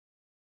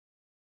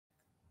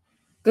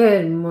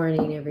Good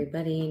morning,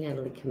 everybody.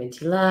 Natalie coming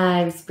to you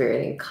live.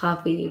 Spirit and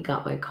coffee.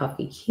 Got my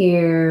coffee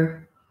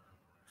here.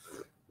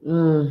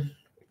 Yum.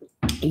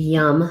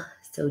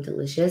 So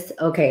delicious.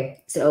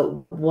 Okay,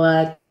 so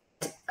what?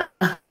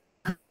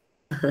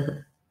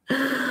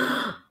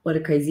 What a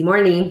crazy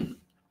morning.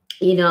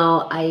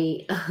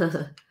 I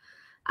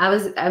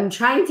I'm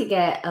trying to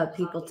get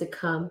people to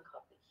come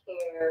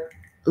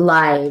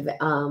live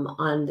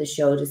on the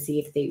show to see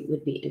if they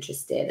would be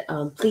interested.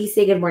 Please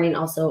say good morning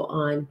also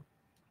on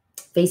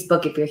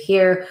Facebook if you're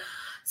here.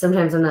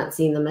 Sometimes I'm not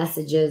seeing the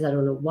messages. I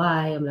don't know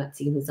why. I'm not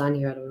seeing who's on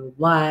here. I don't know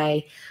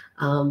why.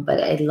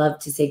 But I'd love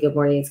to say good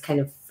morning. It's kind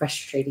of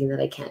frustrating that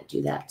I can't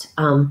do that.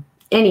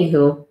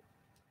 Anywho,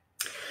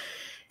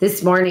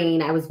 this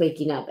morning I was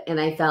waking up and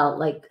I felt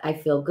like I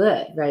feel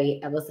good, right?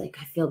 I was like,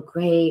 I feel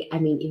great. I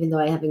mean, even though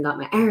I haven't got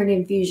my iron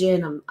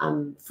infusion,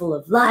 I'm full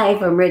of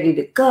life. I'm ready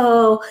to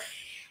go.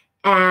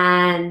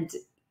 And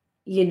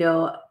you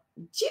know,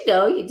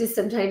 you just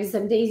sometimes,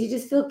 some days you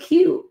just feel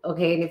cute.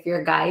 Okay. And if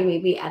you're a guy,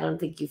 maybe I don't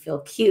think you feel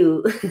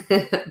cute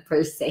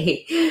per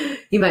se.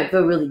 You might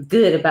feel really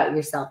good about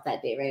yourself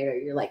that day, right? Or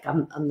you're like,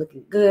 I'm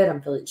looking good.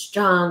 I'm feeling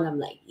strong. I'm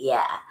like,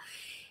 yeah.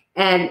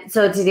 And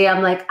so today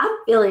I'm like, I'm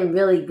feeling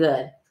really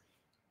good.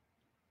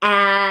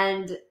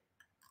 And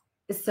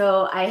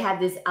so I had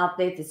this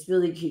outfit, this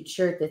really cute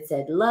shirt that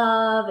said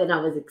love, and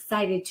I was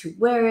excited to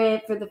wear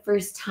it for the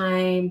first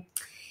time.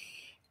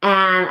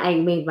 And I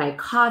made my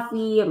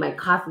coffee, and my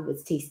coffee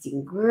was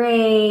tasting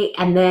great.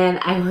 And then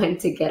I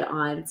went to get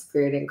on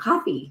Spirit and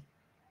Coffee.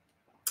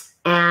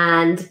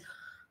 And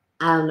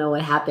I don't know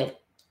what happened.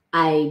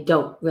 I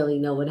don't really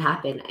know what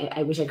happened.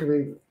 I wish I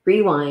could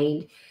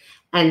rewind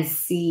and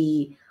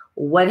see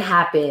what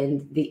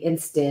happened the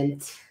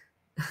instant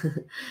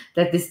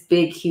that this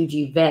big, huge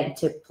event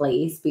took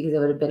place, because it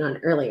would have been on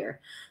earlier.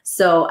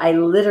 So I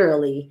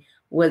literally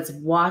was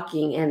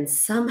walking, and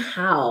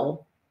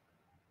somehow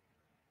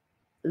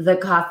the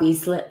coffee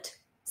slipped.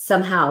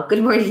 Somehow.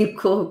 Good morning,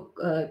 cool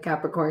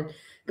Capricorn.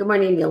 Good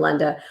morning,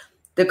 Yolanda.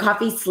 The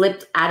coffee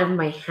slipped out of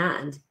my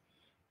hand,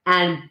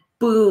 and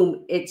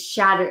boom, it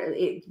shattered.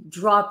 It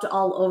dropped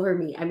all over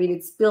me. I mean,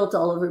 it spilled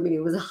all over me.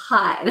 It was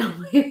hot,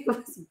 and it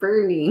was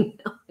burning.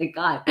 Oh my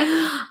God.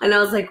 And I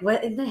was like,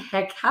 what in the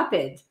heck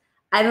happened?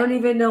 I don't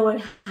even know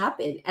what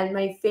happened. And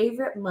my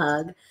favorite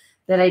mug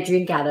that I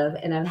drink out of,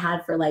 and I've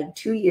had for like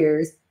 2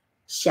 years,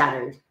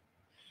 shattered.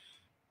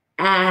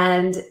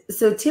 And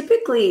so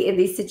typically in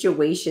these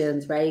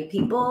situations, right,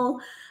 people,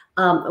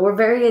 we're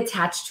very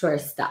attached to our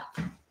stuff.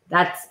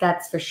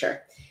 That's for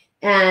sure.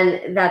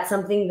 And that's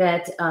something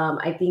that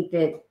I think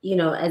that,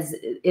 as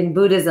in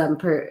Buddhism,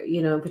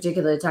 in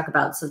particular, talk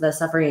about, so the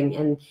suffering,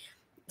 and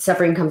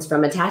suffering comes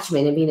from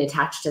attachment and being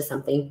attached to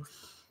something.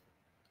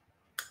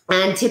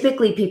 And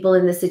typically people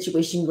in this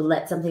situation would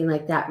let something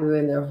like that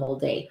ruin their whole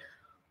day.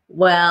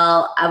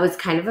 Well, I was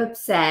kind of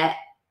upset.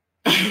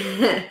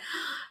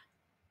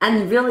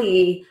 And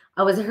really,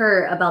 I was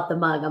hurt about the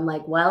mug. I'm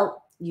like,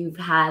 well, you've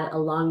had a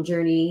long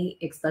journey,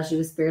 especially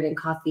with Spirit and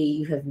Coffee.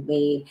 You have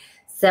made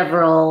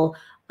several,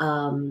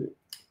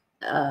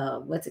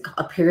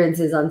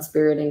 appearances on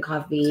Spirit and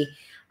Coffee.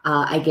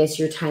 I guess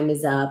your time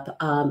is up,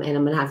 and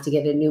I'm going to have to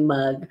get a new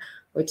mug,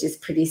 which is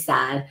pretty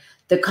sad.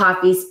 The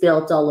coffee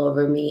spilled all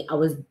over me. I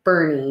was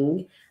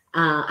burning.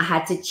 I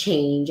had to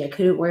change. I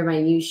couldn't wear my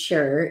new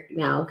shirt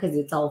now because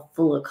it's all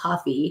full of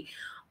coffee.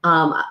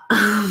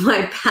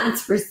 My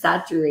pants were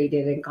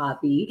saturated in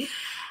coffee.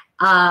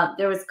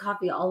 There was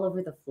coffee all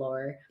over the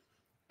floor,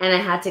 and I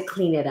had to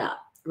clean it up,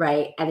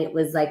 right? And it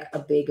was like a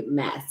big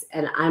mess,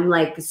 and I'm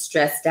like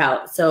stressed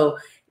out. So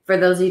for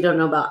those of you who don't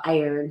know about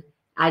iron,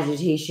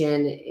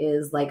 agitation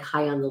is like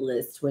high on the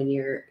list. When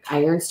your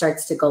iron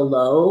starts to go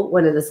low,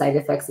 one of the side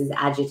effects is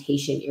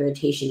agitation,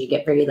 irritation. You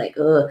get very like,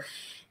 ugh.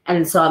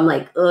 And so I'm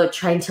like,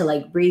 trying to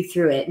like breathe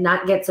through it,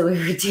 not get so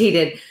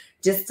irritated,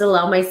 just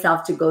allow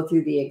myself to go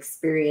through the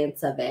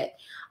experience of it.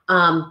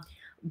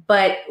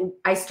 But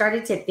I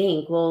started to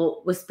think,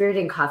 well, with Spirit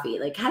and Coffee,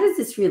 like, how does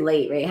this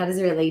relate, right? How does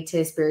it relate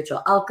to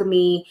spiritual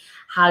alchemy?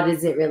 How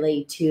does it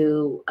relate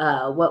to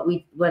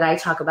what I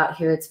talk about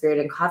here at Spirit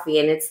and Coffee?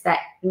 And it's that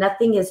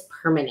nothing is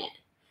permanent.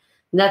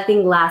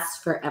 Nothing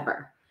lasts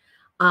forever.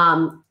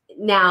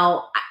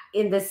 Now,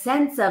 in the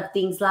sense of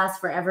things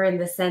last forever, in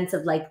the sense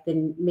of like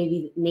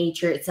maybe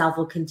nature itself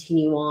will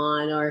continue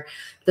on, or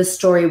the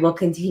story will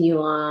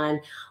continue on,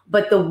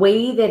 but the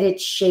way that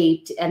it's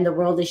shaped and the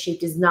world is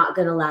shaped is not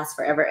going to last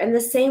forever. And the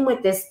same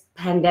with this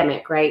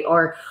pandemic, right?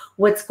 Or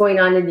what's going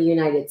on in the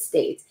United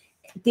States.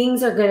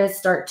 Things are going to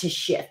start to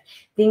shift.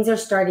 Things are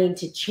starting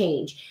to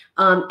change.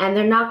 And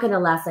they're not going to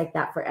last like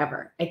that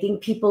forever. I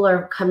think people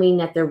are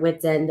coming at their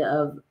wits' end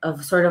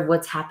of sort of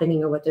what's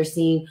happening or what they're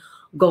seeing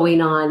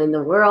going on in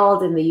the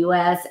world, in the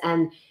US,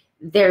 and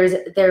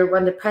they're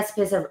on the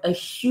precipice of a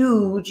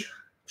huge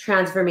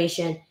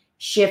transformation,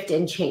 shift,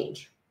 and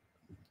change.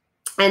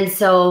 And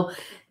so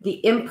the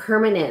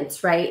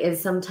impermanence, right,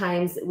 is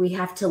sometimes we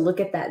have to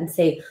look at that and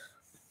say,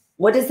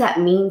 what does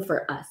that mean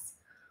for us?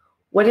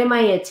 What am I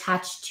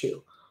attached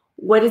to?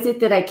 What is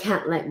it that I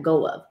can't let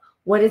go of?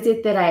 what is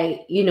it that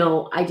I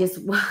just,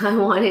 I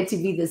want it to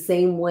be the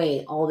same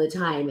way all the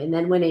time. And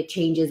then when it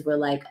changes, we're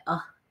like,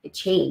 oh, it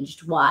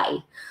changed. Why?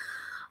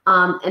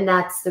 And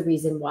that's the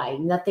reason why.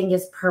 Nothing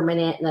is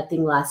permanent.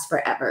 Nothing lasts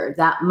forever.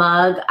 That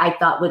mug I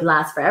thought would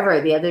last forever.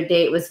 The other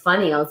day it was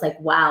funny. I was like,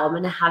 wow, I'm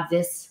going to have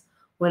this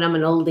when I'm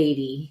an old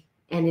lady.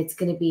 And it's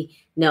going to be,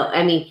 no,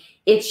 I mean,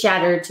 it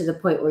shattered to the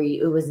point where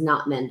it was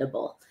not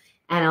mendable.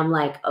 And I'm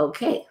like,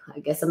 okay, I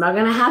guess I'm not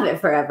going to have it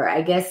forever.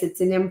 I guess it's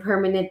an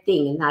impermanent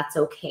thing, and that's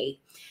okay.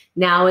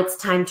 Now it's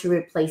time to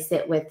replace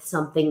it with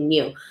something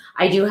new.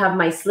 I do have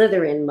my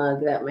Slytherin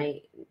mug that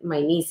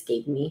my niece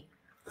gave me.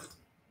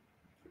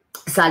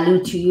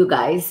 Salute to you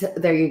guys.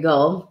 There you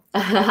go.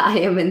 I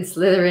am in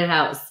Slytherin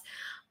house.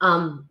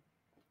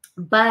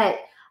 But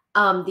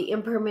the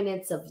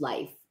impermanence of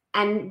life,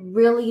 and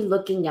really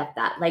looking at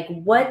that, like,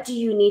 what do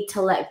you need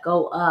to let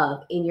go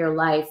of in your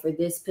life for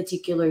this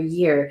particular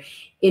year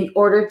in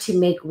order to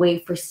make way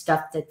for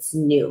stuff that's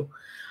new?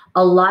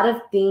 A lot of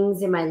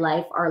things in my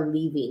life are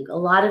leaving. A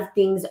lot of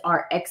things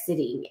are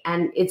exiting.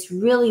 And it's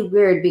really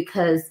weird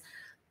because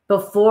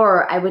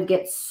before I would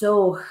get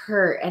so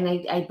hurt, and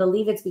I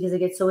believe it's because I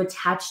get so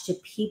attached to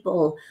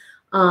people,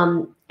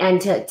 and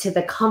to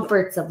the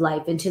comforts of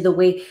life, and to the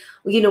way,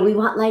 we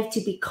want life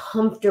to be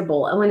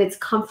comfortable. And when it's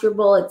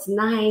comfortable, it's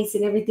nice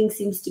and everything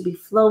seems to be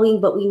flowing,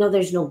 but we know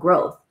there's no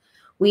growth.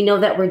 We know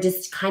that we're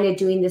just kind of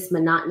doing this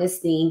monotonous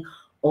thing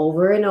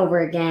over and over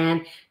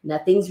again.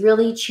 Nothing's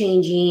really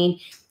changing.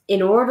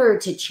 In order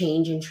to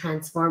change and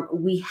transform,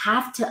 we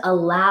have to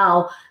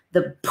allow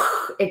the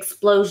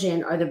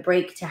explosion or the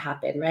break to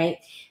happen, right?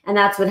 And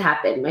that's what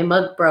happened. My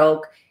mug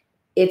broke.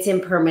 It's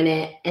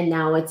impermanent, and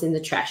now it's in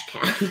the trash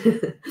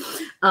can.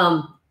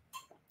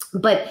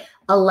 But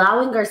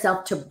allowing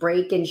ourselves to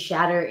break and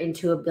shatter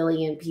into a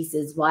billion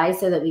pieces. Why?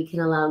 So that we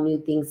can allow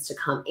new things to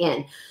come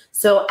in.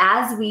 So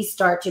as we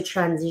start to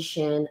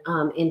transition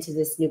into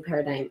this new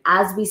paradigm,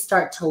 as we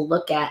start to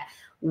look at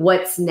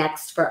what's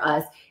next for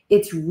us,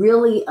 it's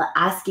really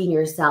asking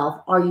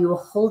yourself, are you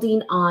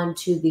holding on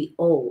to the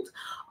old?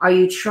 Are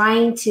you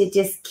trying to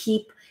just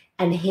keep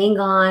and hang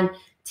on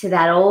to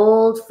that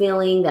old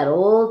feeling, that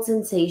old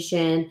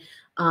sensation,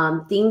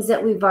 things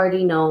that we've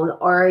already known?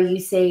 Or are you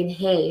saying,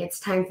 hey, it's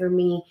time for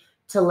me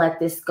to let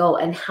this go?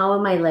 And how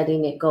am I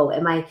letting it go?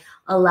 Am I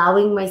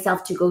allowing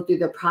myself to go through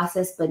the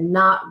process, but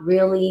not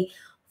really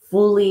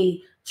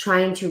fully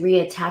trying to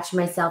reattach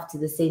myself to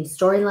the same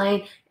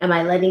storyline? Am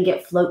I letting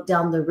it float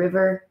down the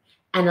river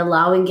and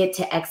allowing it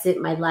to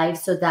exit my life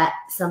so that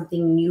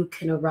something new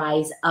can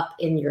arise up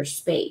in your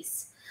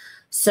space?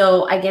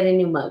 So I get a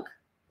new mug.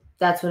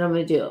 That's what I'm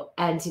going to do.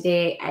 And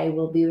today I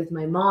will be with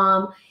my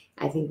mom.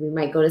 I think we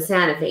might go to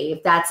Santa Fe.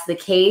 If that's the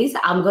case,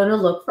 I'm going to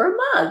look for a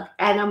mug,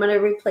 and I'm going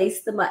to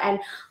replace the mug. And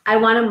I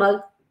want a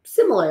mug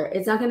similar.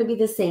 It's not going to be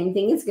the same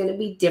thing. It's going to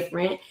be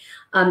different.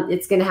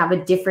 It's going to have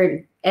a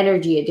different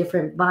energy, a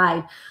different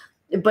vibe,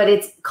 but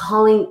it's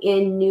calling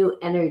in new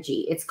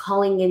energy. It's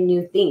calling in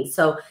new things.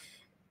 So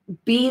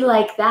be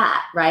like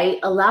that, right?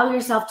 Allow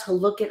yourself to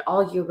look at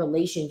all your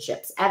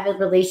relationships, avid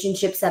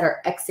relationships that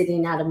are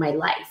exiting out of my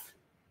life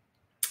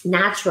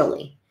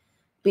naturally,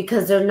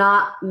 because they're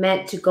not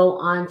meant to go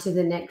on to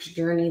the next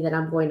journey that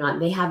I'm going on.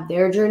 They have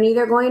their journey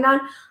they're going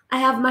on. I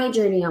have my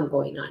journey I'm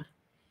going on.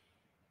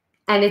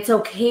 And it's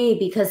okay,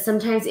 because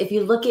sometimes if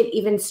you look at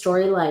even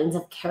storylines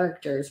of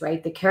characters,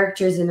 right? The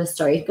characters in a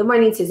story. Good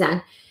morning,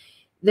 Suzanne.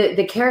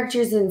 The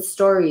characters in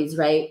stories,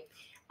 right?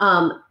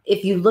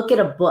 If you look at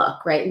a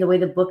book, right, and the way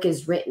the book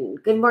is written,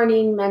 good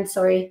morning,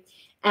 Mansouri,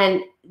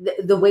 and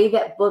the way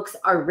that books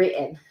are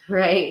written,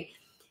 right,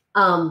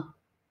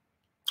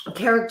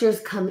 characters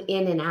come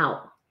in and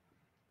out.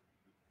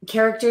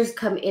 Characters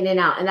come in and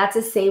out, and that's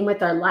the same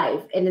with our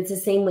life, and it's the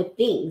same with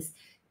things.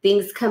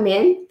 Things come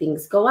in,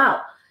 things go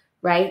out,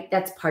 right?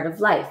 That's part of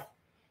life,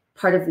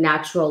 part of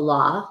natural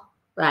law,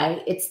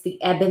 right? It's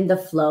the ebb and the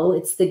flow.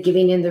 It's the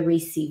giving and the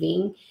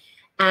receiving.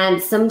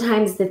 And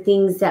sometimes the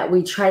things that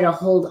we try to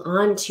hold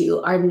on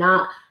to are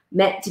not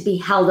meant to be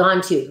held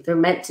on to. They're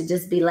meant to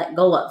just be let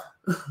go of.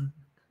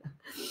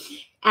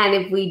 And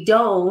if we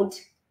don't,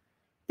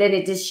 then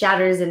it just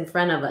shatters in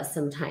front of us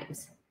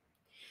sometimes.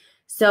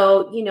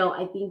 So,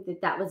 I think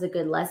that was a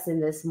good lesson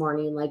this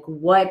morning. Like,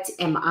 what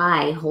am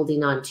I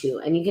holding on to?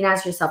 And you can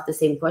ask yourself the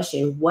same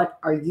question. What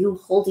are you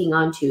holding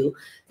on to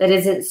that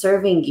isn't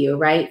serving you,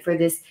 right, for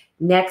this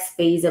next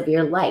phase of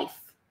your life?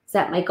 Is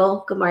that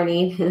Michael? Good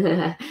morning.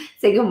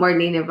 Say good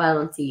morning if I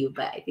don't see you,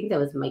 but I think that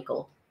was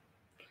Michael.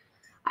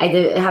 I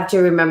have to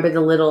remember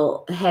the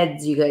little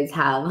heads you guys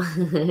have.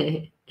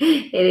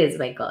 It is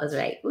Michael. That's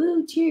right.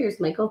 Woo, cheers,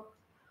 Michael.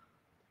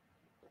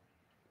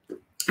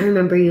 I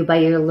remember you by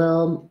your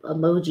little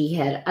emoji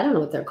head. I don't know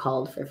what they're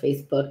called for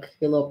Facebook.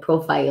 Your little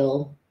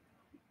profile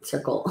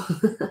circle.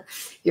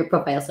 Your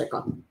profile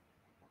circle.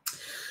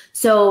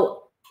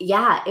 So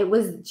yeah, it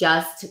was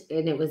just,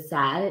 and it was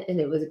sad,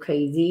 and it was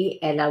crazy,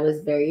 and I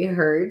was very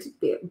hurt,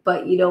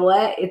 but you know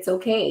what? It's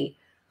okay.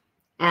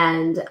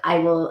 And I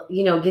will,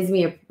 gives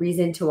me a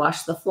reason to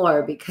wash the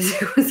floor, because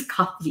there was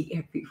coffee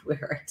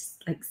everywhere. It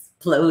just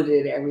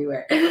exploded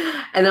everywhere.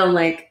 And I'm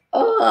like,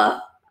 Oh,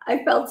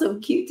 I felt so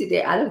cute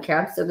today. I don't care.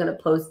 I'm still gonna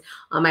post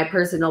on my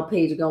personal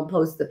page. I'm gonna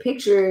post the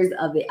pictures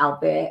of the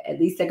outfit. At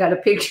least I got a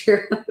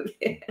picture of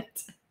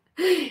it.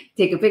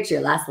 Take a picture,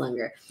 lasts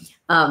longer.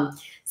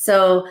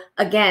 So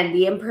again,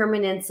 the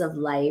impermanence of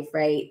life,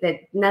 right?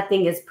 That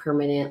nothing is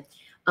permanent.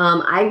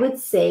 I would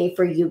say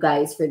for you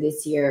guys for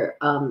this year,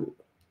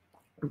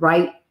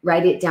 write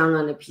it down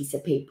on a piece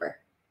of paper.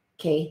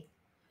 Okay.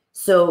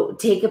 So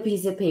take a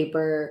piece of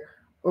paper,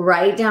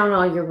 write down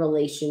all your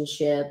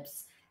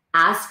relationships,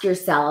 ask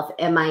yourself,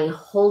 am I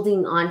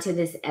holding on to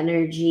this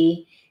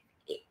energy?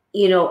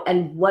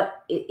 And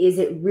what is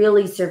it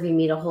really serving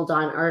me to hold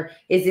on? Or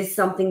is this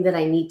something that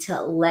I need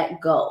to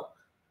let go?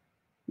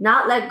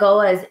 Not let go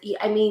as,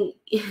 I mean,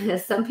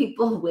 some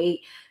people wait.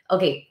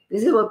 Okay,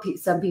 this is what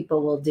some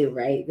people will do,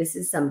 right? This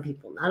is some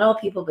people, not all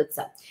people, but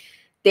some.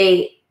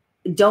 They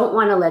don't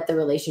want to let the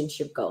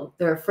relationship go.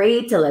 They're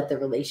afraid to let the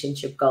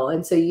relationship go.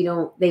 And so,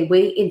 they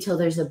wait until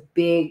there's a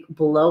big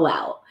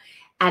blowout.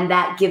 And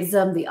that gives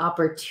them the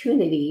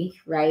opportunity,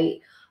 right,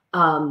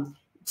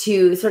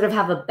 to sort of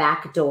have a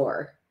back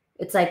door.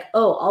 It's like,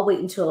 oh, I'll wait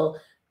until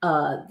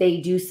they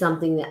do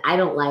something that I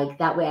don't like.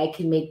 That way I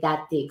can make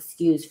that the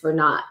excuse for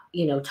not,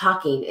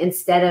 talking,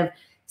 instead of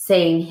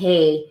saying,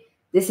 hey,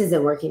 this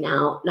isn't working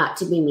out. Not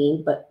to be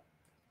mean, but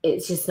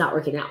it's just not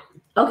working out.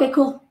 Okay,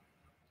 cool.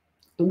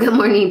 Good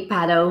morning,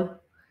 Pato.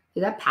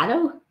 Is that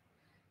Pato? Is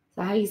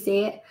that how you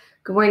say it?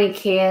 Good morning,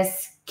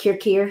 KS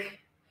Kirkir.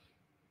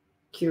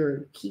 KS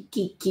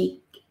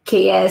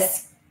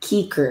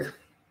Keeker.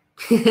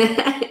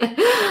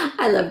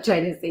 I love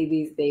trying to say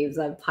these names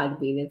on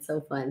Podbean. It's so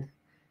fun.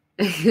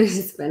 I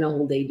just spent a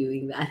whole day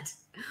doing that.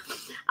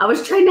 I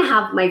was trying to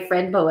have my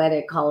friend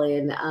Poetic call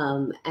in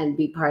and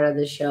be part of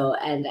the show,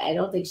 and I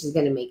don't think she's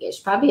going to make it.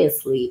 She's probably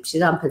asleep.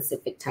 She's on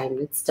Pacific time.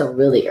 It's still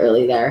really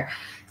early there.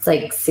 It's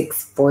like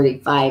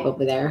 6:45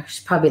 over there.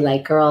 She's probably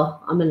like,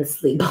 girl, I'm going to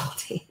sleep all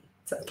day.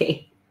 It's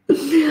okay.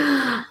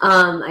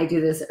 I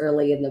do this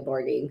early in the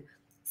morning.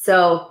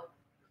 So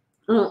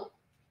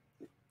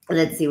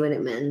let's see when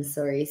it ends.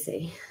 Sorry,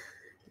 say.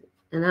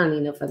 And I don't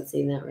even know if I'm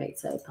saying that right,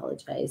 so I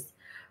apologize.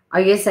 Are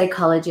you a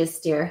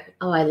psychologist, dear?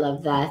 Oh, I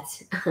love that.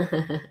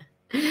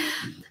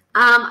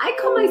 I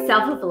call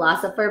myself a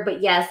philosopher, but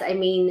yes, I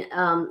mean,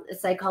 a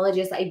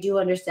psychologist. I do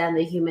understand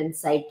the human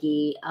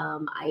psyche.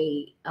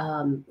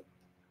 I'm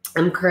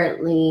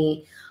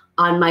currently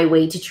on my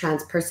way to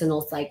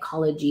transpersonal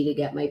psychology to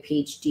get my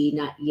PhD.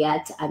 Not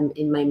yet. I'm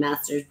in my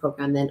master's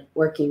program, then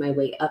working my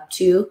way up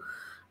to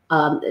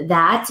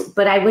that.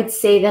 But I would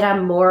say that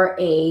I'm more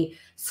a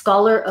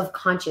scholar of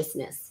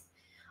consciousness.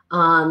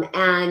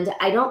 And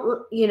I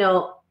don't,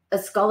 a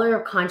scholar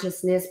of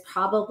consciousness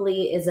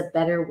probably is a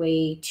better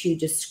way to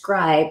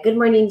describe, good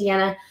morning,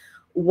 Deanna,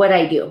 what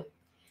I do.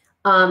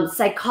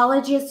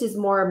 Psychologist is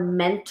more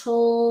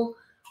mental.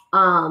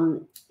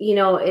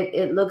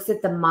 It looks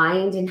at the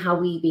mind and how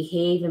we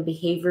behave and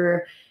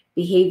behavior.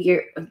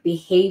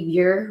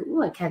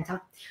 Ooh, I can't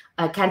talk.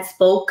 I can't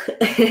spoke.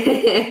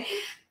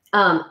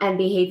 And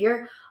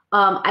behavior.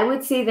 I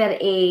would say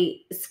that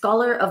a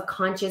scholar of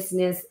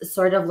consciousness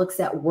sort of looks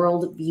at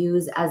world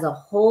views as a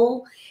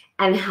whole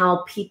and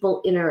how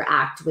people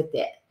interact with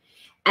it.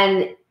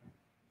 And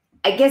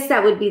I guess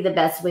that would be the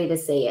best way to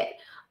say it.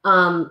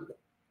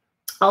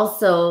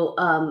 Also,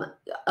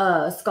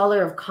 a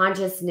scholar of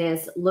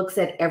consciousness looks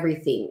at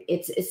everything.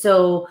 It's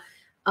so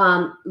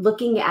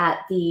looking at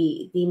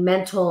the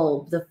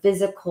mental, the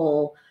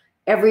physical,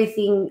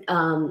 everything,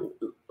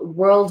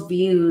 world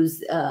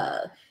views,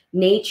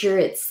 nature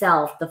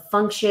itself, the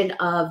function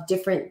of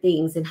different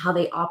things and how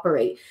they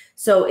operate.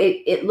 So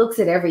it looks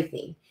at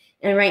everything.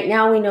 And right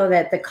now we know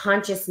that the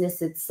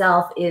consciousness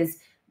itself is,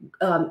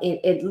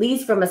 at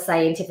least from a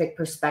scientific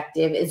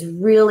perspective, is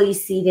really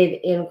seated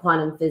in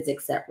quantum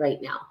physics right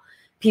now.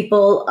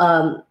 People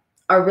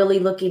are really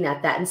looking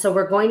at that. And so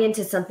we're going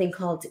into something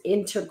called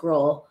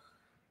integral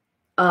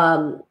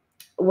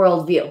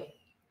worldview.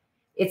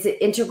 It's an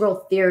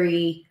integral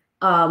theory.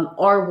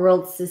 Our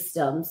world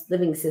systems,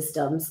 living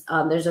systems,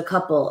 there's a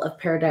couple of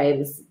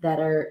paradigms that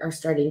are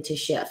starting to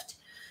shift.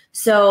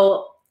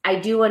 So I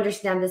do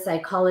understand the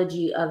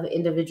psychology of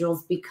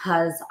individuals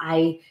because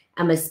I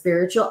am a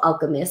spiritual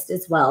alchemist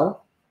as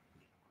well.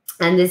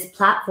 And this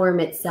platform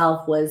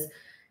itself was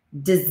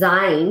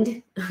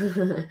designed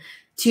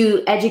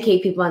to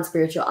educate people on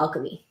spiritual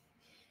alchemy.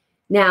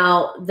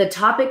 Now, the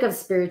topic of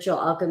spiritual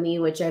alchemy,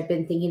 which I've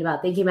been thinking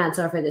about, thank you,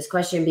 Mansour, for this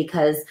question,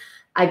 because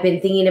I've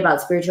been thinking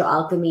about spiritual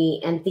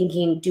alchemy and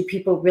thinking, do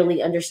people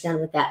really understand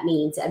what that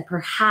means? And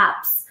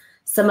perhaps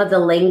some of the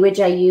language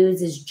I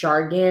use is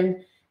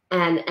jargon,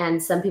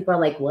 and some people are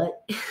like,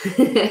 what?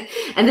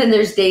 And then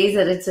there's days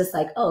that it's just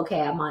like, oh,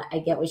 okay, I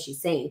get what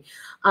she's saying.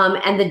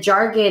 And the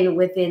jargon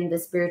within the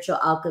spiritual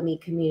alchemy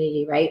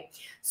community, right?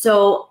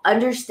 So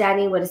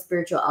understanding what a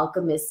spiritual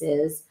alchemist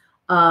is,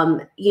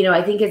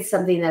 I think it's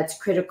something that's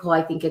critical.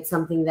 I think it's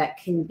something that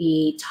can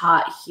be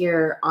taught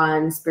here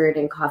on Spirit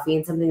and Coffee,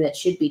 and something that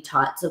should be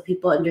taught so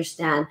people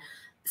understand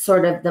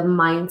sort of the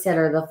mindset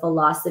or the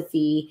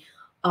philosophy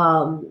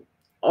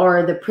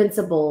or the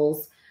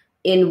principles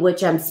in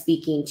which I'm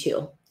speaking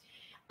to.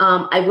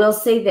 I will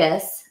say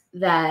this,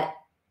 that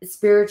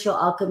spiritual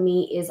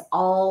alchemy is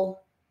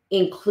all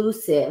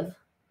inclusive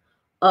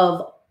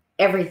of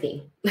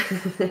everything.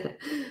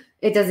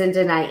 It doesn't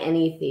deny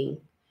anything,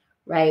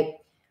 right?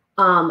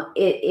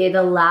 It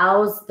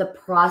allows the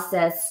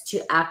process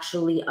to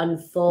actually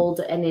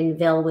unfold and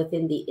unveil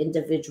within the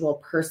individual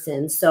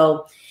person.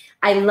 So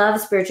I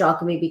love spiritual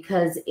alchemy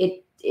because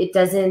it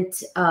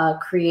doesn't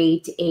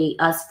create a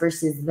us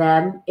versus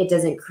them. It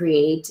doesn't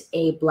create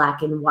a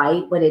black and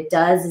white. What it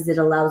does is it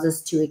allows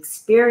us to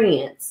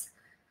experience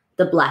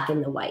the black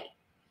and the white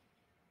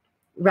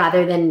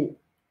rather than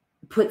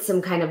put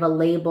some kind of a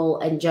label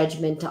and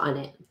judgment on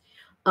it.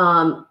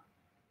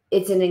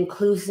 It's an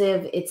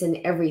inclusive, it's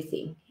an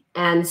everything.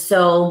 And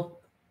so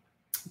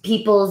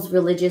people's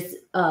religious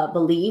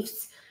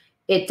beliefs,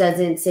 it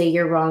doesn't say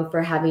you're wrong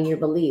for having your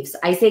beliefs.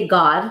 I say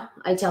God.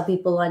 I tell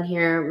people on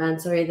here,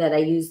 Mansory, that I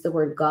use the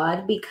word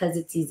God because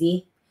it's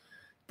easy.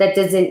 That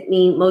doesn't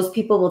mean most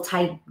people will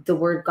tie the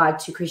word God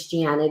to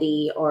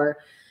Christianity or,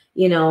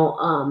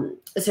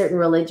 a certain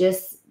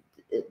religious,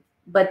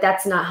 but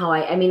that's not how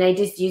I mean, I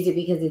just use it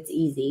because it's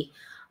easy.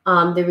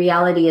 The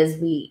reality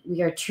is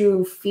we are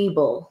too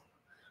feeble.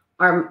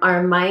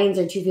 Our minds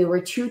are too feeble.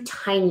 We're too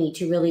tiny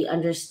to really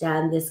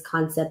understand this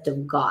concept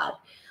of God.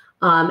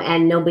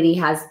 And nobody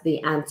has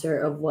the answer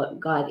of what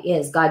God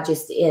is. God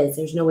just is.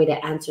 There's no way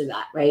to answer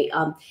that, right?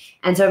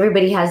 And so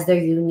everybody has their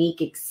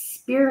unique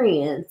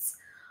experience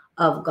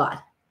of God.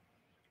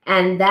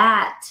 And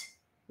that,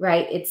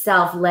 right,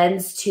 itself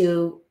lends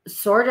to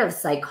sort of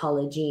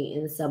psychology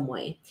in some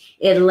way.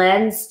 It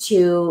lends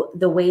to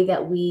the way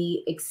that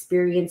we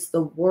experience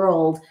the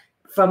world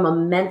from a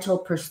mental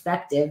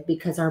perspective,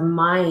 because our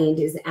mind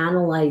is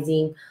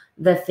analyzing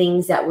the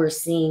things that we're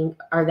seeing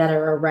or that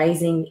are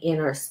arising in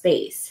our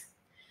space.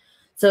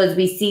 So as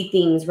we see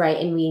things, right,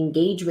 and we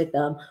engage with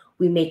them,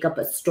 we make up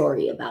a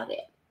story about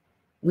it.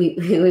 We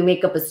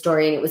make up a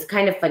story. And it was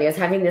kind of funny. I was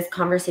having this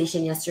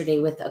conversation yesterday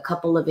with a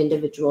couple of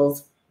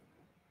individuals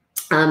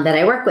that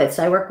I work with.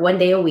 So I work 1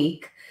 day a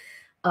week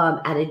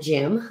at a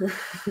gym.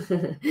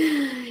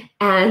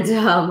 And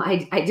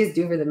I just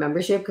do it for the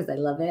membership because I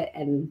love it.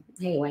 And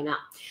hey, why not?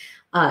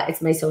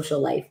 It's my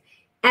social life.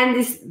 And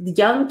this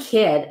young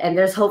kid, and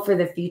there's hope for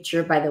the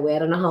future, by the way. I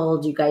don't know how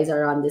old you guys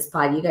are on this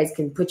pod. You guys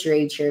can put your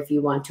age here if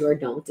you want to or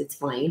don't. It's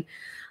fine.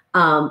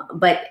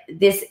 But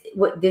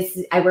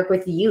I work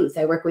with youth.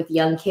 I work with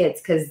young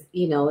kids because,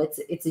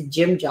 it's a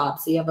gym job.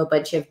 So you have a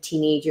bunch of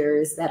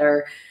teenagers that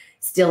are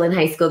still in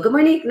high school. Good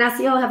morning,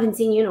 Ignacio. Haven't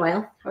seen you in a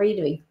while. How are you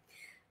doing?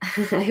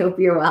 I hope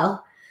you're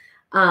well.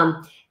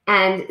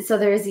 And so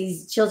there's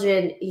these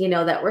children,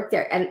 that work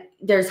there, and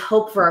there's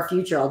hope for our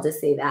future. I'll just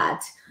say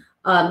that.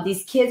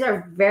 These kids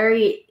are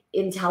very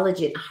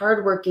intelligent,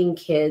 hardworking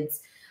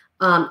kids.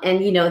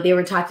 And, they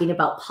were talking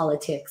about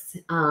politics,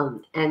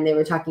 and they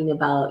were talking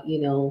about,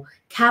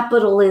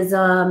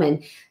 capitalism.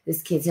 And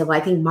this kid said, well,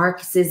 I think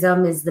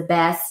Marxism is the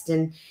best.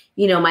 And,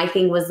 my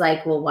thing was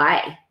like, well,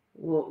 why?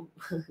 Well,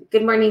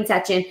 good morning,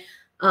 Sachin.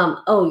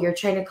 Oh, you're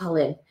trying to call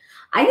in.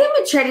 I think I'm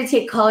going to try to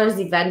take callers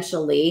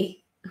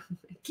eventually.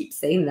 I keep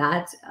saying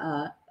that.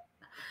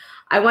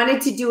 I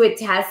wanted to do a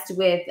test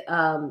with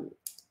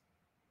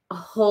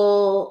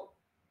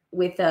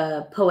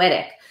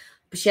Poetic,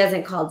 but she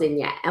hasn't called in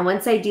yet. And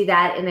once I do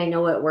that and I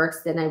know it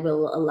works, then I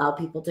will allow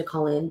people to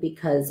call in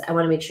because I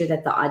want to make sure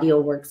that the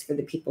audio works for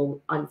the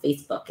people on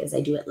Facebook as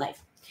I do it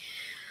live.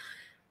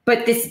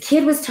 But this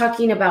kid was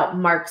talking about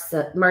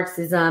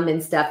Marxism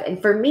and stuff.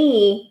 And for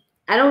me,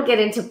 I don't get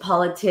into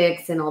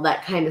politics and all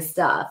that kind of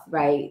stuff,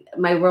 right?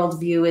 My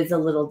worldview is a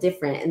little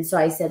different. And so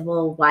I said,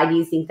 well, why do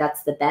you think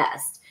that's the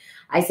best?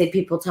 I said,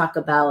 people talk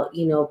about,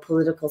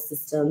 political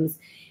systems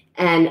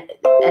and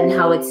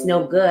how it's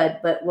no good,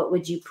 but what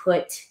would you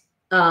put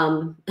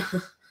in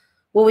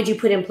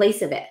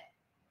place of it?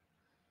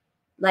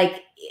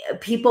 Like,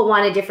 people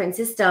want a different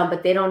system,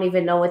 but they don't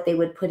even know what they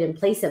would put in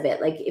place of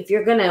it. Like, if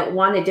you're going to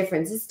want a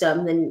different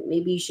system, then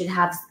maybe you should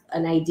have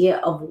an idea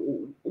of,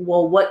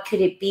 well, what could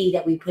it be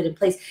that we put in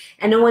place?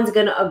 And no one's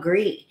going to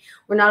agree.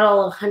 We're not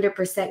all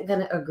 100%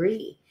 going to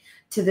agree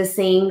to the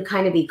same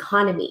kind of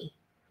economy.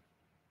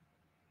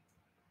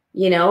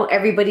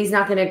 Everybody's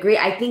not going to agree.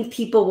 I think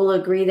people will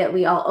agree that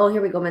we all, oh,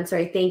 here we go,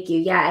 Mansory. Thank you.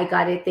 Yeah, I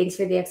got it. Thanks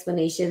for the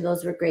explanation.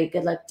 Those were great.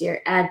 Good luck,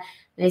 dear. And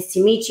nice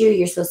to meet you.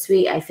 You're so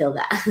sweet. I feel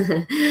that.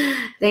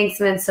 Thanks,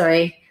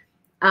 Mansory.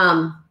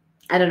 I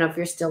don't know if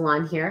you're still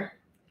on here.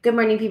 Good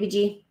morning,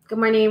 PPG. Good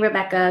morning,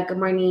 Rebecca. Good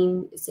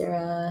morning,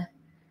 Sarah.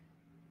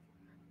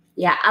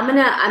 Yeah,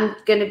 I'm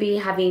gonna be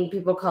having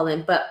people call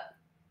in, but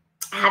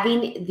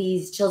having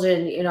these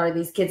children, or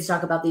these kids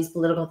talk about these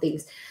political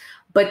things,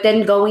 but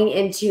then going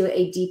into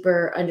a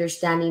deeper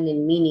understanding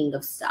and meaning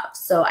of stuff.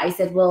 So I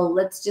said, well,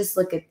 let's just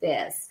look at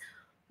this,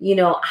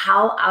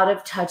 how out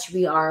of touch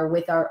we are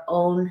with our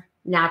own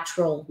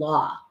natural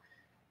law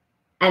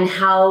and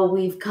how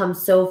we've come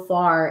so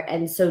far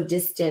and so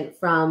distant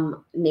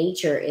from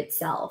nature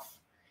itself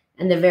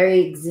and the very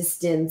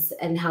existence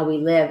and how we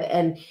live.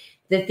 And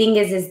the thing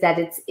is that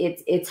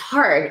it's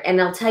hard.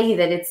 And I'll tell you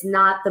that it's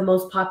not the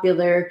most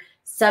popular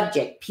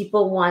subject.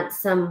 People want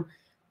some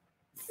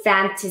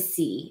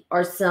fantasy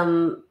or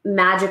some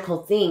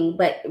magical thing,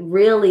 but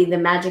really the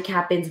magic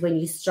happens when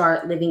you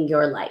start living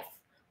your life,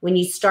 when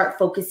you start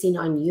focusing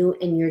on you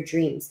and your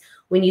dreams,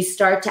 when you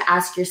start to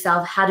ask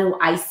yourself, how do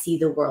I see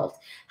the world?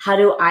 How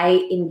do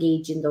I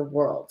engage in the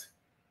world?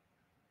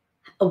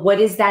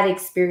 What is that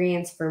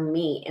experience for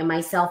me? Am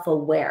I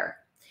self-aware?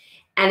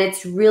 And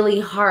it's really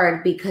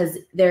hard because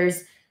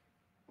there's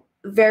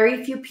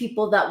very few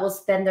people that will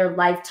spend their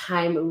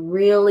lifetime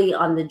really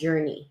on the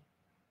journey.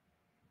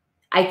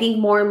 I think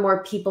more and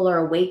more people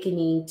are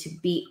awakening to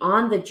be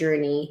on the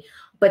journey,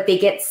 but they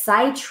get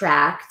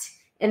sidetracked,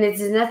 and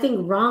there's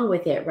nothing wrong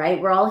with it,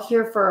 right? We're all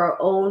here for our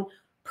own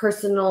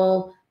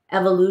personal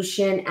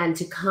evolution and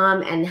to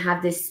come and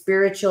have this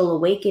spiritual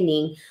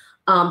awakening.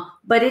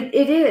 But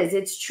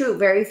it's true.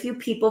 Very few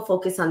people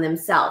focus on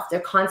themselves. They're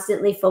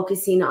constantly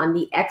focusing on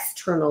the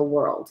external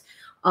world.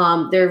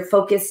 They're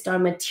focused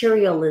on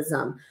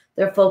materialism.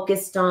 They're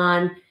focused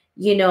on,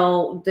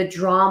 the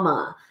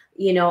drama,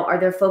 or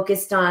they're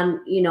focused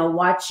on,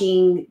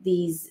 watching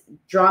these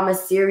drama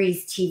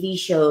series, TV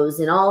shows,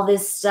 and all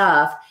this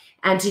stuff.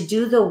 And to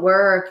do the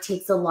work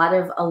takes a lot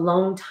of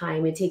alone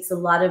time. It takes a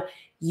lot of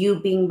you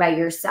being by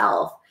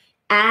yourself.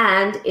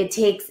 And it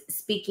takes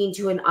speaking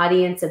to an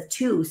audience of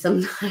two,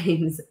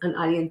 sometimes an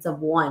audience of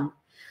one.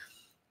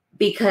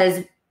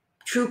 Because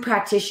true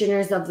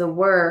practitioners of the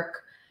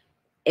work,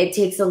 it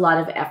takes a lot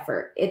of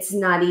effort. It's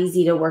not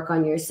easy to work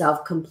on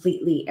yourself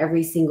completely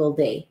every single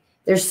day.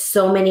 There's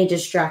so many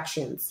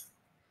distractions.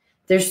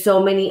 There's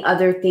so many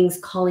other things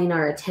calling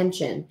our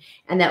attention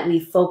and that we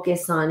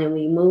focus on and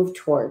we move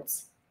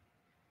towards.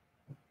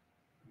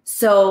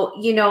 So,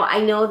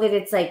 I know that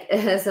it's like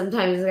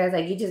sometimes guys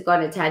like you just go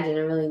on a tangent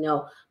and really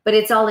know, but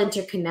it's all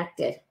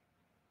interconnected.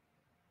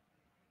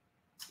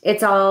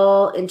 It's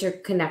all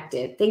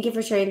interconnected. Thank you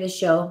for sharing the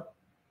show.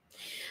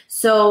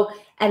 So,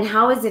 and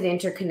how is it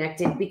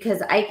interconnected?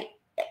 Because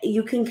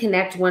you can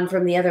connect one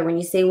from the other. When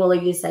you say, well, are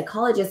you a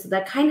psychologist? So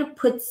that kind of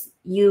puts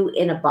you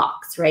in a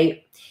box,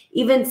 right?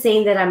 Even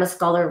saying that I'm a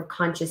scholar of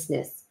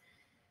consciousness,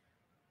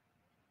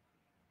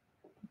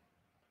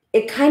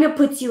 it kind of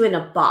puts you in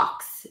a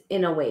box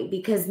in a way,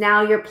 because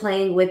now you're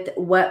playing with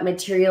what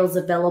materials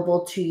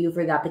available to you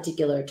for that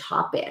particular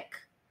topic.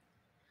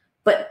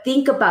 But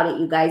think about it,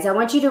 you guys. I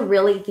want you to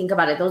really think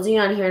about it. Those of you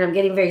on here, and I'm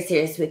getting very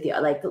serious with you,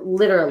 like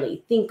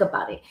literally think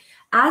about it.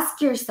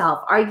 Ask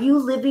yourself, are you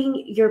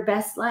living your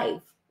best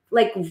life?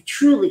 Like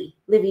truly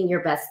living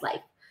your best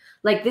life?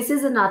 Like this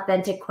is an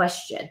authentic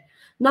question.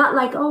 Not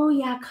like, oh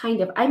yeah,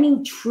 kind of. I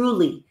mean,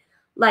 truly.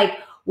 Like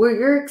where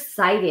you're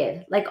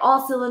excited, like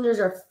all cylinders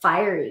are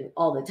firing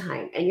all the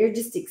time. And you're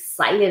just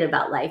excited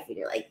about life. And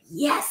you're like,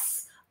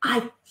 yes,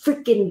 I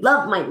freaking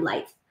love my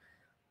life.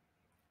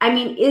 I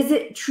mean, is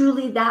it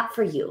truly that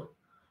for you?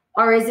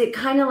 Or is it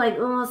kind of like,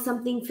 oh,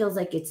 something feels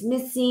like it's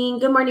missing?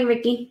 Good morning,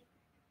 Ricky.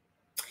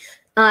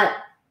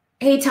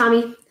 Hey,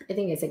 Tommy. I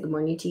think I said good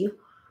morning to you.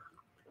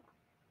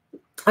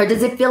 Or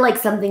does it feel like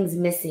something's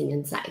missing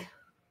inside?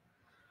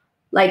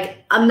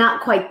 Like, I'm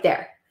not quite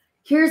there.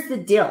 Here's the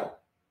deal.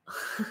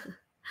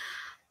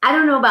 I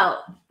don't know about,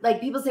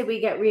 like people say we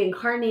get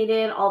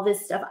reincarnated, all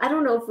this stuff. I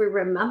don't know if we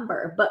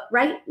remember, but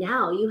right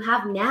now, you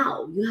have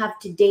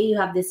today, you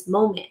have this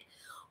moment.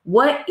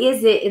 What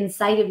is it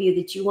inside of you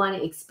that you want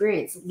to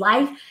experience?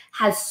 Life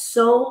has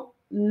so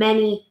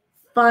many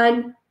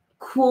fun,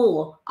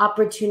 cool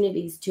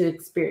opportunities to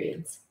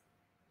experience.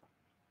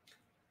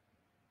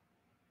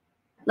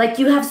 Like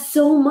you have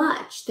so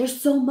much.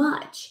 There's so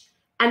much.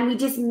 And we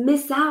just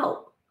miss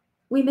out.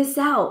 We miss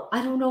out.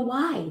 I don't know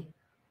why.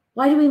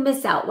 Why do we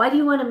miss out? Why do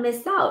you want to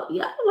miss out?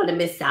 Yeah, I don't want to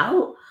miss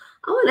out.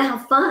 I want to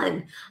have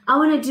fun. I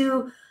want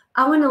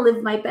to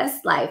live my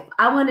best life.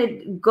 I want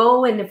to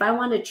go, and if I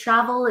want to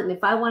travel, and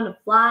if I want to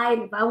fly,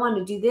 and if I want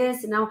to do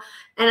this, and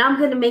I'm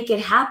going to make it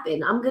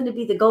happen. I'm going to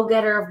be the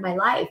go-getter of my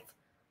life.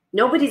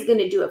 Nobody's going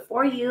to do it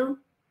for you.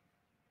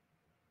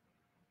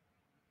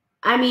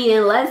 I mean,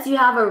 unless you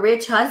have a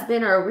rich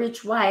husband or a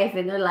rich wife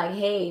and they're like,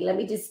 hey, let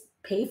me just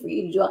pay for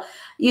you to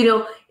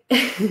do,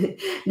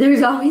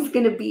 there's always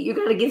going to be, you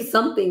got to give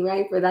something,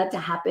 right, for that to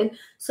happen.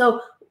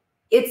 So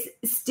it's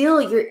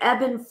still, you're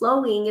ebb and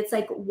flowing. It's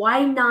like,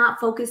 why not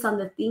focus on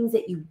the things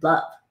that you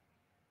love?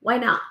 Why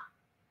not?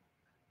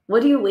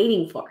 What are you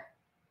waiting for?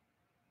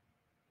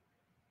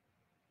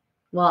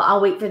 Well,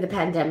 I'll wait for the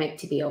pandemic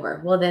to be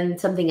over. Well, then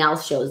something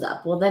else shows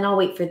up. Well, then I'll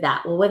wait for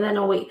that. Well, then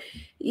I'll wait.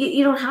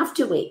 You don't have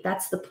to wait.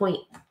 That's the point.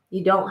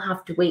 You don't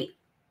have to wait.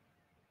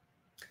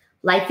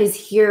 Life is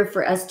here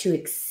for us to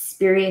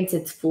experience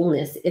its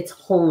fullness, its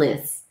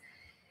wholeness.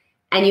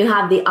 And you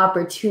have the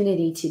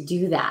opportunity to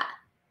do that,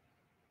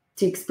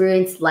 to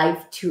experience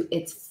life to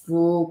its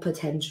full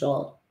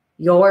potential,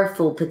 your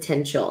full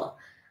potential,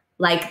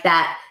 like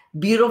that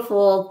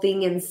beautiful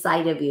thing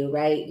inside of you,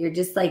 right? You're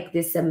just like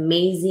this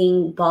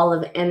amazing ball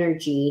of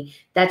energy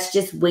that's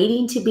just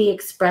waiting to be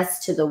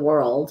expressed to the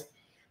world.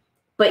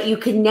 But you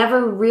can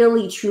never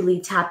really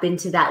truly tap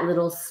into that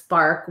little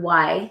spark.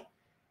 Why?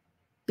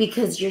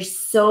 because you're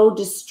so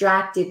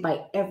distracted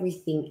by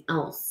everything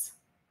else.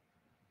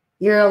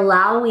 You're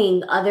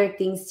allowing other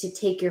things to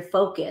take your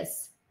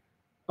focus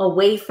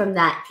away from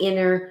that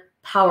inner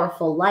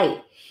powerful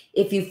light.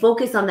 If you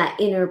focus on that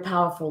inner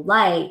powerful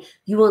light,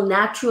 you will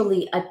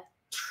naturally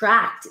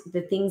attract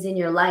the things in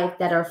your life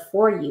that are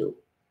for you.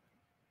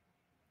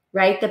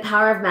 Right? The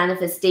power of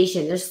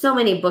manifestation. There's so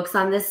many books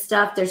on this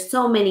stuff. There's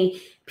so many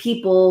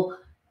people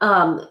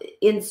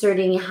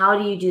inserting, how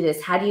do you do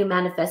this? How do you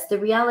manifest? The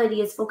reality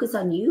is focus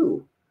on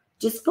you.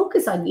 Just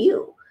focus on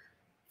you.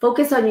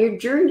 Focus on your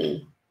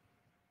journey.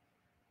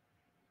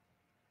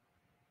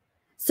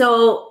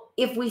 So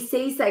if we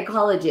say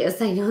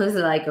psychologist, I know this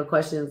is like a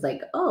question. It's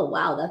like, oh,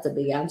 wow, that's a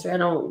big answer. I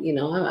don't,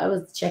 I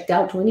was checked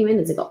out 20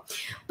 minutes ago.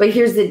 But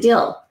here's the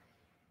deal.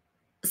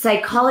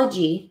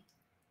 Psychology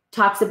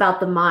talks about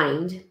the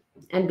mind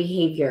and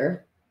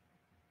behavior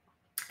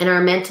and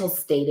our mental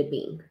state of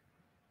being.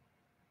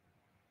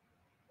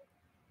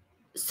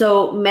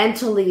 So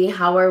mentally,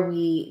 how are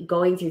we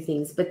going through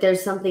things? But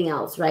there's something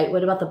else, right?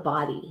 What about the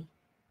body?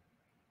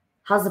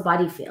 How's the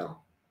body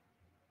feel?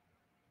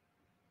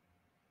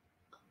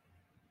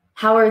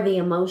 How are the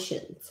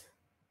emotions?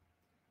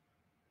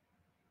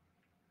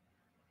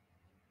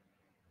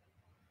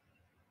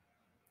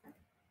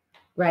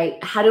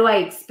 Right? How do I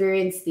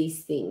experience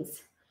these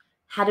things?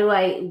 What do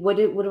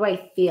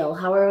I feel?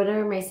 What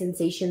are my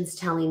sensations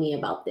telling me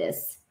about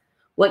this?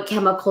 What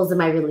chemicals am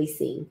I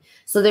releasing?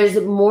 So there's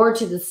more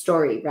to the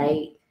story,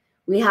 right?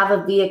 We have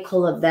a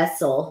vehicle, a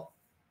vessel,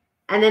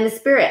 and then a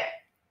spirit.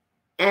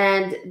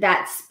 And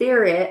that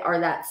spirit or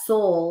that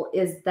soul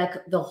is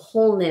the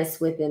wholeness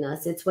within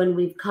us. It's when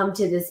we've come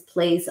to this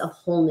place of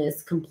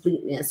wholeness,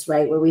 completeness,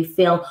 right? Where we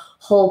feel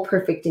whole,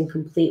 perfect, and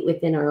complete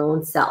within our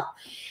own self.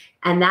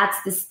 And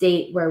that's the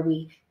state where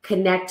we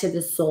connect to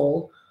the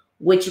soul,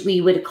 which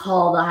we would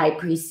call the high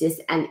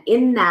priestess. And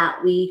in that,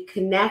 we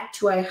connect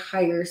to our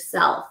higher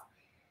self.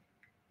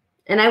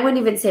 And I wouldn't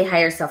even say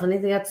higher self. I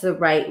don't think that's the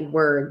right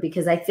word,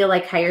 because I feel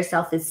like higher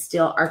self is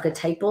still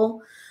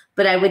archetypal.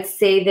 But I would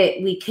say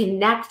that we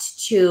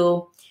connect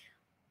to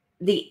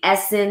the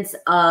essence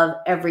of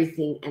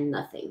everything and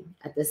nothing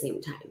at the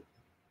same time.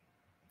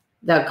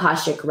 The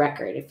Akashic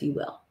record, if you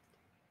will.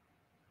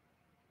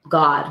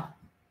 God,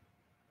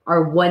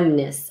 our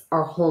oneness,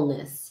 our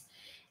wholeness.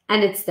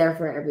 And it's there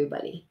for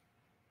everybody.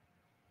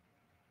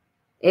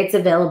 It's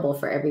available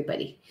for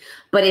everybody.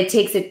 But it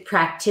takes a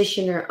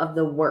practitioner of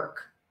the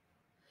work.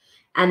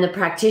 And the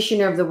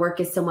practitioner of the work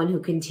is someone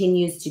who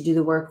continues to do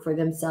the work for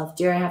themselves.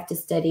 Dear, I have to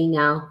study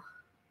now.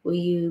 Will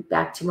you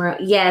back tomorrow?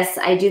 Yes,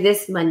 I do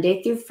this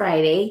Monday through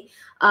Friday.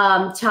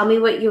 Tell me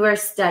what you are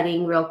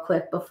studying real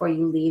quick before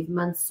you leave,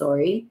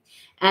 Mansouri.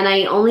 And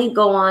I only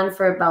go on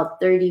for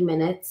about 30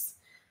 minutes.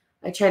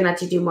 I try not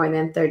to do more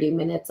than 30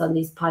 minutes on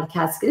these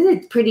podcasts because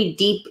it's pretty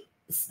deep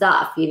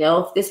stuff.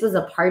 If this was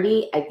a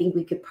party, I think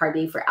we could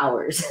party for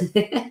hours.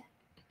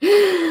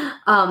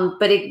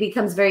 But it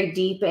becomes very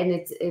deep, and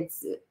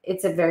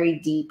it's a very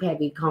deep,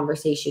 heavy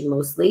conversation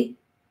mostly.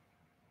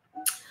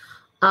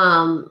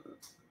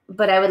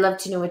 But I would love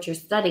to know what you're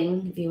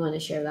studying if you want to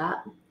share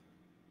that.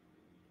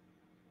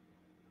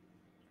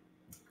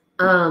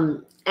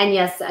 And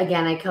yes,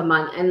 again, I come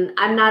on, and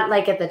I'm not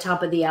like at the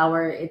top of the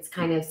hour. It's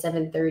kind of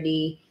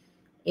 7:30,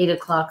 8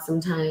 o'clock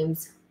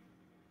sometimes.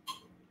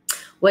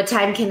 What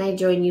time can I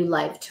join you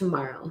live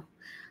tomorrow?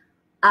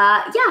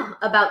 Yeah,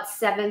 about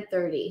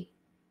 7:30.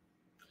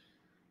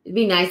 It'd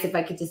be nice if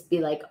I could just be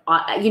like,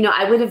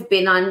 I would have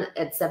been on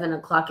at 7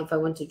 o'clock if I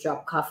went to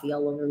drop coffee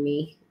all over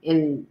me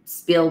and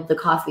spilled the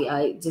coffee.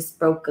 I just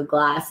broke a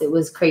glass. It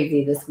was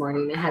crazy this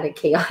morning. I had a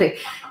chaotic,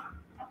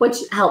 which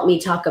helped me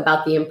talk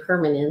about the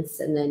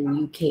impermanence. And then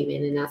you came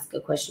in and asked a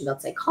question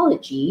about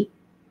psychology.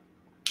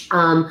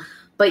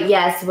 But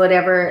yes,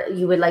 whatever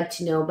you would like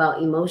to know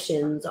about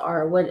emotions,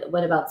 or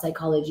what about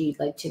psychology you'd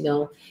like to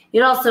know.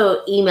 You'd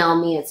also email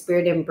me at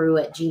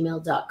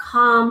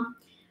spiritandbrew@gmail.com.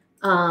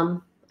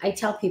 I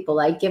tell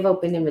people I give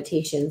open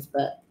invitations,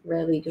 but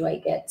rarely do I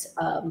get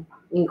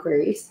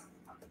inquiries.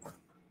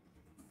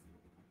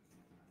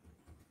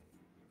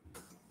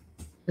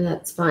 And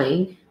that's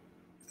fine.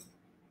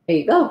 There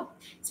you go.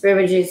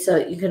 Spirit Brew, so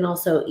you can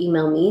also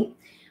email me.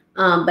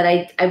 But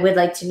I would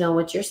like to know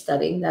what you're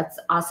studying. That's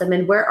awesome.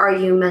 And where are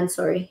you,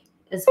 Mansouri,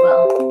 as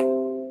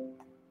well?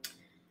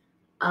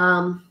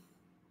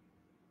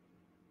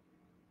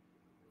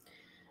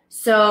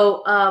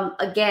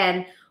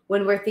 Again,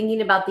 when we're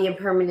thinking about the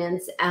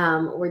impermanence,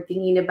 we're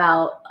thinking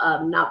about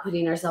not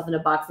putting ourselves in a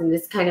box. And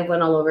this kind of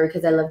went all over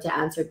because I love to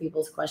answer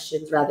people's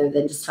questions rather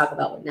than just talk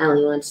about what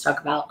Natalie wants to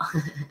talk about.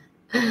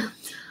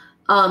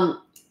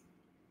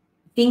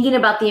 Thinking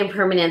about the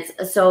impermanence.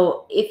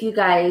 So if you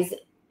guys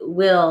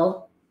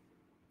will,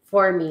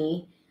 for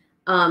me,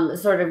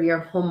 sort of your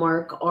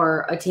homework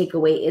or a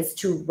takeaway is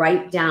to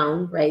write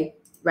down.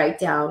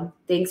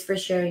 Thanks for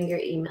sharing your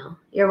email.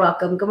 You're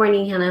welcome. Good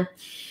morning, Hannah.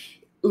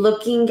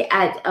 Looking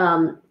at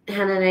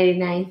Hannah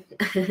 99,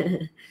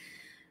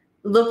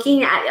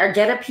 looking at, or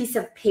get a piece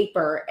of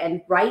paper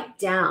and write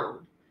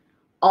down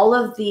all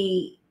of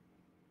the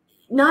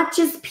not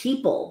just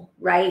people,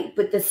 right?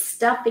 But the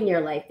stuff in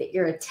your life that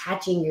you're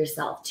attaching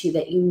yourself to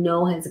that you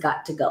know has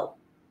got to go.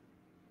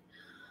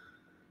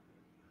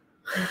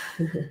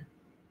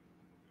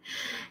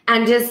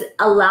 And just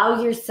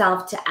allow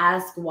yourself to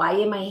ask, why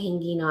am I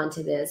hanging on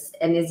to this?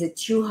 And is it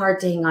too hard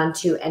to hang on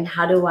to? And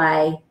how do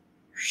I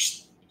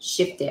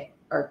shift it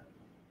or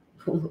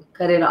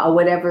cut it off,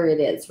 whatever it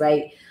is,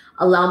 right?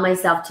 Allow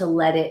myself to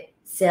let it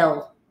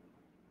sail.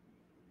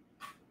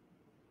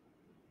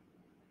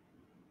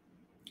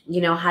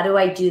 You know, how do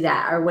I do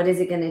that? Or what is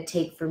it going to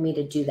take for me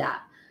to do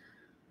that?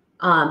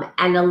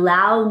 And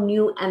allow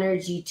new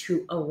energy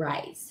to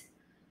arise.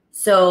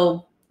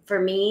 So for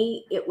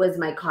me, it was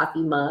my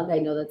coffee mug. I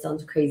know that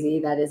sounds crazy.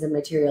 That is a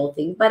material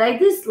thing, but I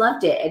just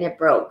loved it and it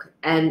broke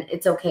and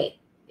it's okay.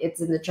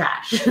 It's in the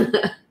trash.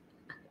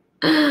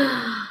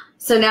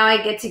 So now I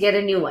get to get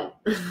a new one.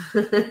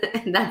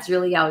 And that's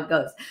really how it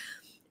goes.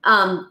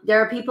 There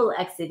are people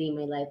exiting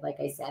my life, like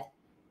I said,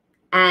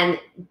 and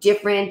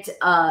different.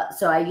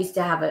 So I used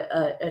to have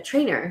a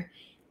trainer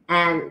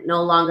and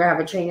no longer have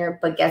a trainer,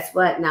 but guess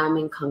what? Now I'm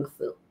in Kung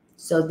Fu.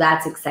 So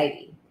that's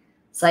exciting.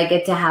 So I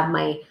get to have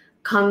my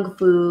Kung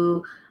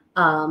Fu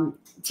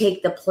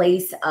take the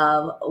place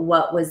of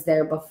what was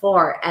there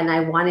before. And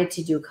I wanted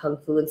to do Kung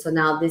Fu. And so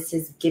now this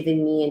has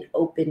given me an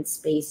open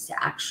space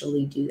to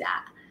actually do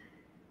that.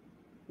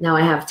 Now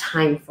I have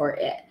time for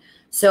it.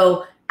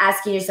 So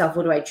asking yourself,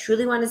 what do I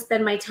truly want to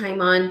spend my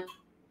time on?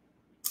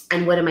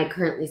 And what am I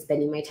currently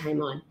spending my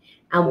time on?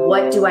 And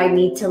what do I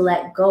need to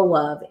let go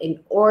of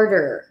in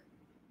order,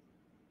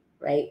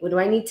 right? What do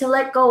I need to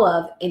let go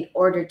of in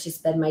order to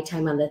spend my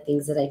time on the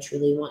things that I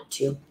truly want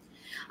to?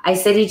 I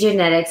study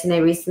genetics, and I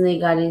recently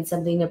got in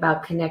something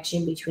about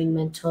connection between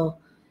mental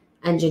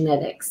and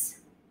genetics.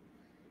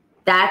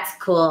 That's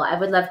cool. I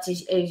would love to,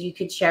 if you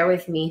could share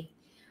with me.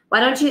 Why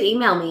don't you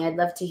email me? I'd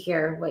love to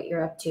hear what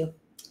you're up to.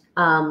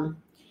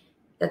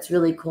 That's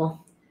really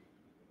cool.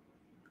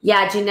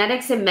 Yeah,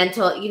 genetics and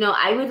mental. You know,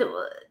 I would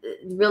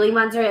really,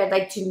 Monterey, I'd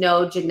like to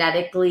know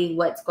genetically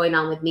what's going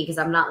on with me because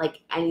I'm not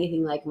like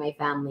anything like my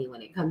family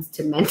when it comes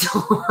to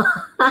mental.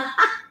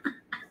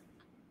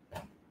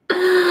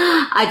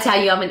 I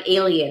tell you, I'm an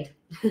alien.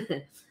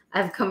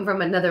 I've come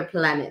from another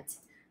planet.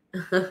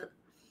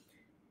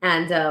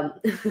 And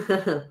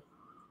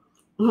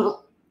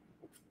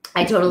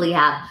I totally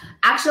have.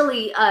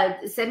 Actually,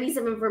 send me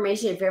some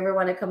information if you ever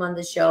want to come on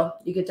the show.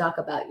 You could talk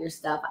about your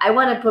stuff. I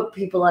want to put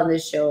people on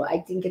this show. I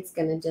think it's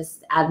going to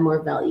just add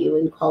more value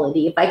and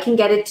quality. If I can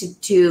get it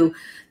to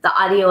the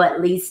audio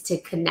at least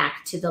to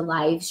connect to the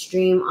live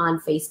stream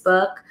on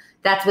Facebook,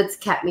 that's what's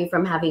kept me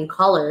from having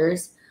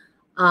callers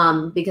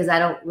because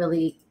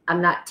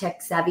I'm not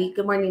tech savvy.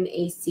 Good morning,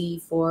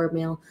 AC4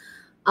 mail.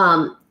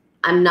 I'm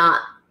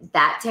not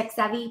that tech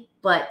savvy,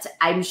 but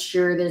I'm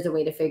sure there's a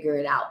way to figure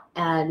it out.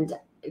 And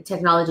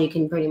technology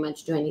can pretty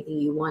much do anything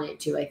you want it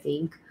to, I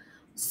think.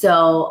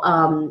 So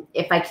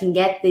if I can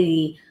get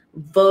the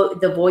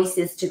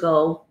voices to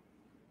go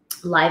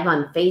live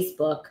on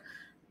Facebook,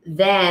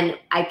 then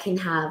I can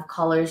have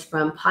callers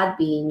from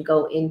Podbean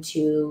go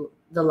into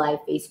the live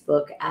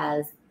Facebook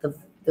as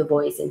the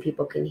voice, and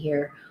people can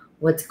hear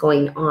what's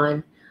going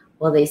on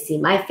while they see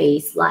my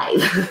face live.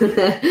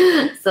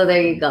 So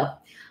there you go.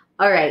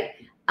 All right.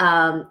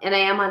 And I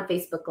am on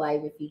Facebook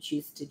Live if you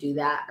choose to do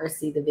that or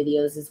see the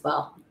videos as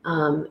well.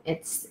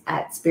 It's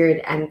at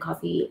Spirit and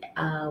Coffee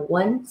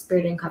 1,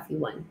 Spirit and Coffee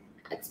 1,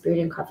 at Spirit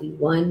and Coffee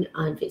 1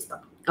 on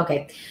Facebook.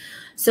 Okay.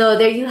 So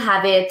there you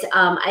have it.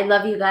 I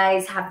love you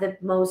guys. Have the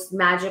most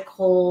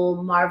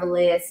magical,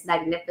 marvelous,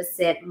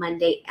 magnificent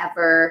Monday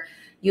ever.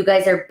 You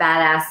guys are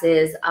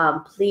badasses.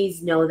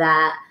 Please know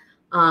that.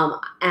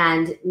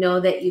 And know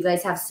that you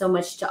guys have so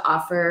much to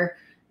offer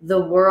the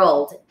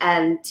world.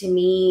 And to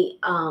me,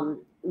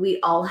 we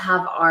all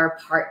have our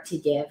part to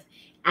give,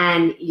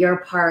 and your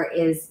part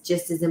is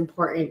just as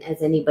important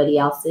as anybody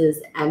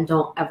else's. And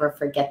don't ever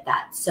forget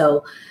that.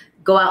 So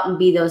go out and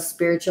be those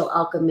spiritual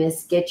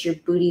alchemists, get your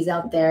booties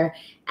out there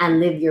and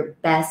live your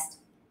best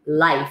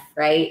life,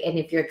 right? And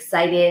if you're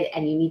excited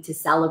and you need to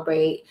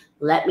celebrate,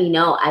 let me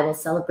know. I will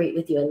celebrate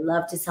with you. I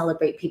love to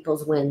celebrate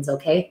people's wins.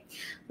 Okay.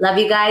 Love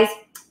you guys.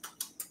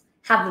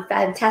 Have a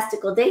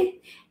fantastical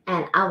day,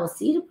 and I will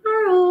see you tomorrow.